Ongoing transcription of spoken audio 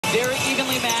Very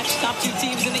evenly matched. Top two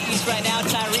teams in the East right now.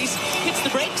 Tyrese hits the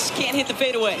brakes, can't hit the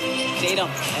fadeaway. Tatum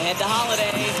ahead to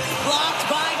Holiday. Blocked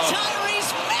by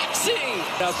Tyrese Maxey.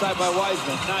 Outside by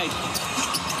Wiseman. Nice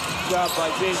job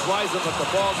by James Wiseman, but the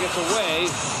ball gets away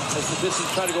as the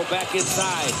Pistons try to go back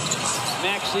inside.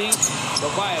 Maxey,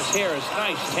 Tobias Harris.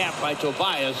 Nice tap by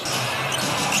Tobias.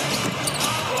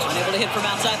 Unable to hit from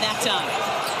outside that time.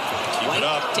 White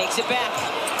takes it back.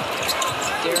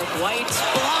 Derek White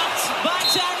blocked by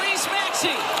Tyrese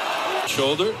Maxey.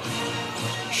 Shoulder.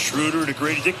 Schroeder to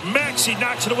Grady Dick. Maxey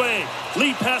knocks it away.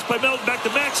 Lead pass by Melton back to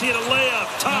Maxey and a layup.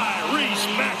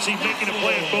 Tyrese Maxey making a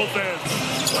play at both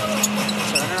ends.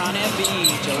 Turner on Embiid.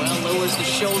 Joel lowers the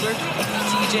shoulder.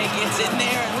 TJ gets in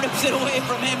there and rips it away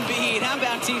from Embiid. How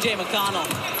about TJ McConnell?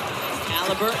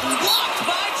 Halliburton blocked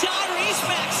by Tyrese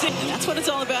Maxey. And that's what it's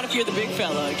all about if you're the big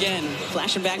fella. Again,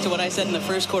 flashing back to what I said in the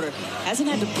first quarter. Hasn't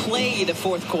had to play the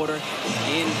fourth quarter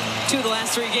in 2 of the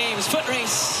last 3 games. Foot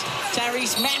race.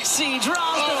 Tyrese Maxey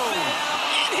draws the foul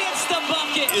and hits the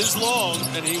bucket. Is long,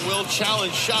 and he will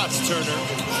challenge shots, Turner.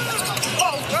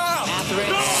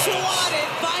 Matherin swatted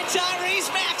by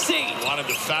Tyrese Maxey. Wanted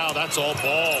to foul, that's all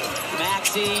ball.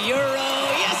 Maxey, Euro,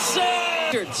 yes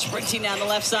sir! Sprinting down the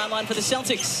left sideline for the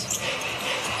Celtics.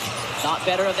 Thought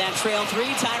better of that trail 3.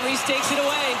 Tyrese takes it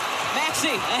away.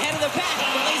 Maxey ahead of the pack,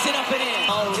 lays it up and in.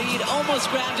 Reed almost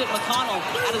grabbed it. McConnell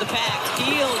out of the pack.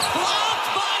 Healed,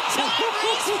 blocked by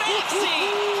Tyrese Maxey.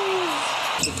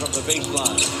 From the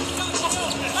baseline.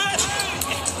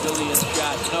 Brilliant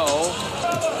shot, no.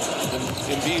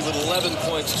 Embiid with 11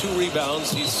 points, 2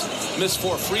 rebounds. He's missed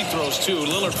 4 free throws, too.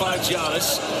 Lillard finds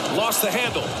Giannis. Lost the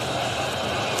handle.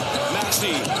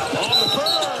 Maxey on the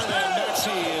burn, and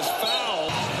Maxey is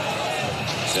fouled.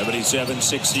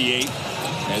 77-68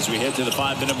 as we head to the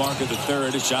 5-minute mark of the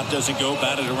third. His shot doesn't go,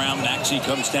 batted around. Maxey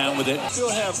comes down with it. Still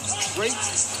have great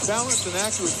balance and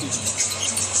accuracy.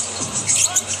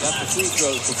 Got the free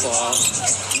throws to fall.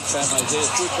 Each time Isaiah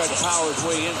Stewart tried to power his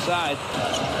way inside.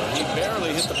 He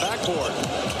barely hit the backboard.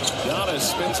 Giannis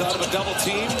spins out of a double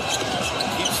team.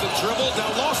 Keeps the dribble. Now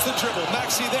lost the dribble.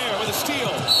 Maxey there with a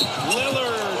steal.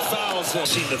 Lillard fouls him.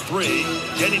 See the 3,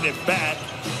 getting it back.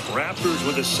 Raptors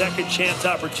with a second chance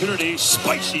opportunity.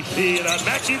 Spicy P and on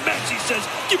Maxey. Maxey says,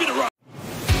 give me the rock.